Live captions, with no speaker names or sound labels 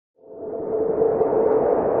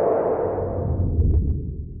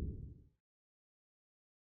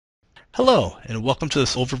Hello, and welcome to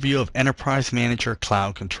this overview of Enterprise Manager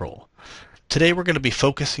Cloud Control. Today we're going to be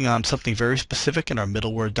focusing on something very specific in our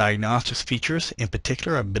middleware diagnostics features, in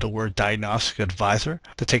particular a middleware diagnostic advisor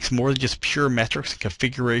that takes more than just pure metrics and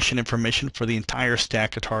configuration information for the entire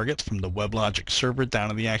stack of targets from the WebLogic Server down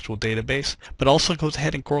to the actual database, but also goes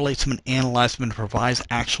ahead and correlates them and analyzes them and provides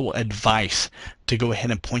actual advice to go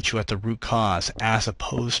ahead and point you at the root cause as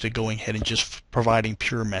opposed to going ahead and just providing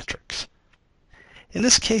pure metrics. In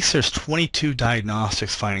this case, there's 22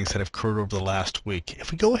 diagnostics findings that have occurred over the last week. If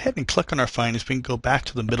we go ahead and click on our findings, we can go back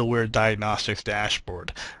to the Middleware Diagnostics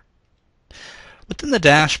dashboard. Within the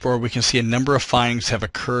dashboard, we can see a number of findings have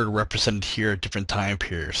occurred represented here at different time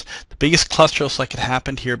periods. The biggest cluster looks like it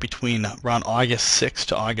happened here between around August 6th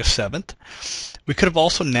to August 7th. We could have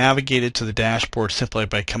also navigated to the dashboard simply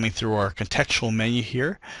by coming through our contextual menu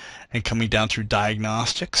here and coming down through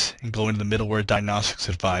Diagnostics and going to the Middleware Diagnostics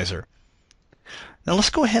Advisor. Now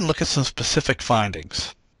let's go ahead and look at some specific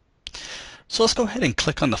findings. So let's go ahead and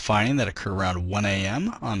click on the finding that occurred around 1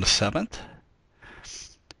 a.m. on the 7th.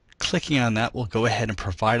 Clicking on that will go ahead and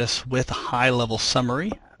provide us with a high-level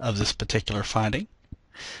summary of this particular finding.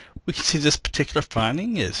 We can see this particular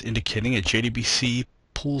finding is indicating a JDBC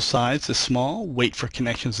pool size is small, weight for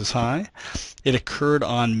connections is high. It occurred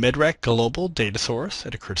on Middleware Global Data Source.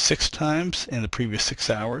 It occurred 6 times in the previous 6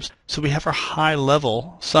 hours. So we have our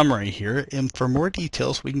high-level summary here, and for more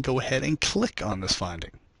details we can go ahead and click on this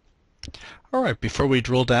finding. Alright, before we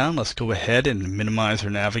drill down, let's go ahead and minimize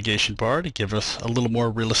our navigation bar to give us a little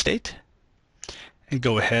more real estate and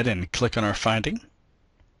go ahead and click on our finding.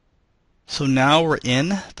 So now we're in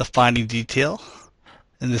the finding detail.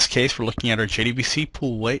 In this case, we're looking at our JDBC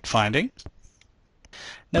pool weight finding.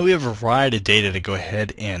 Now we have a variety of data to go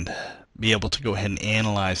ahead and be able to go ahead and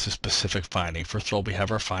analyze the specific finding. First of all, we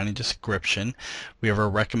have our finding description. We have our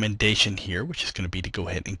recommendation here, which is going to be to go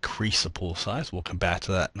ahead and increase the pool size. We'll come back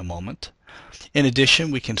to that in a moment. In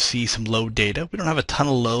addition, we can see some load data. We don't have a ton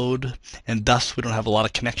of load, and thus we don't have a lot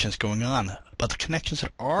of connections going on. But the connections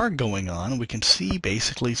that are going on, we can see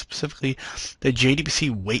basically, specifically, the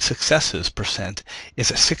JDBC weight successes percent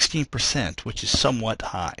is at 16%, which is somewhat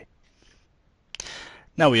high.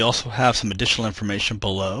 Now we also have some additional information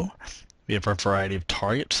below. We have a variety of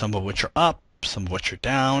targets, some of which are up, some of which are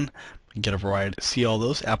down. We can get a variety to see all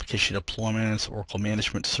those. Application deployments, Oracle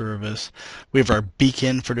Management Service. We have our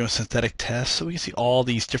beacon for doing synthetic tests. So we can see all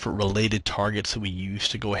these different related targets that we use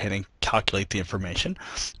to go ahead and calculate the information.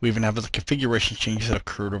 We even have the configuration changes that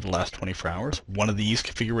occurred over the last 24 hours. One of these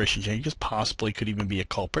configuration changes possibly could even be a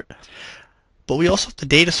culprit. But we also have the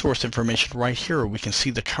data source information right here where we can see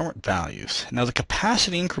the current values. Now the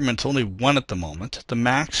capacity increment is only 1 at the moment. The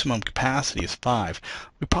maximum capacity is 5.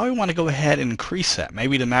 We probably want to go ahead and increase that.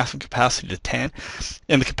 Maybe the maximum capacity to 10.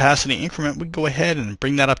 And the capacity increment, we go ahead and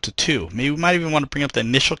bring that up to 2. Maybe we might even want to bring up the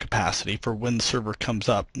initial capacity for when the server comes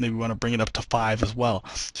up. Maybe we want to bring it up to 5 as well,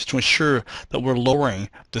 just to ensure that we're lowering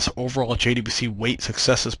this overall JDBC weight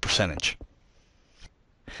successes percentage.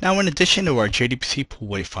 Now, in addition to our JDBC pool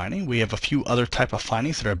weight finding, we have a few other type of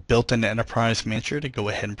findings that are built into Enterprise Manager to go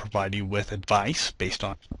ahead and provide you with advice based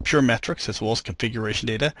on pure metrics as well as configuration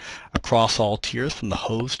data across all tiers, from the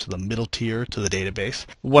host to the middle tier to the database.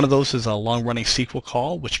 One of those is a long-running SQL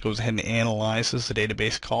call, which goes ahead and analyzes the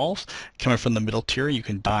database calls. Coming from the middle tier, you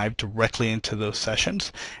can dive directly into those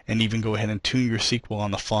sessions and even go ahead and tune your SQL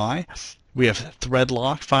on the fly. We have thread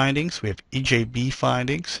lock findings, we have EJB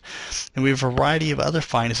findings, and we have a variety of other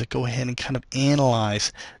findings that go ahead and kind of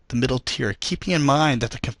analyze the middle tier, keeping in mind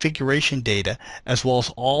that the configuration data, as well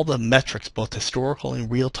as all the metrics, both historical and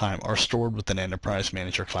real-time, are stored within Enterprise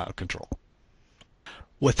Manager Cloud Control.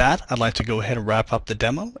 With that, I'd like to go ahead and wrap up the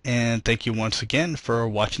demo, and thank you once again for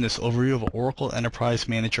watching this overview of Oracle Enterprise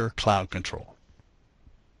Manager Cloud Control.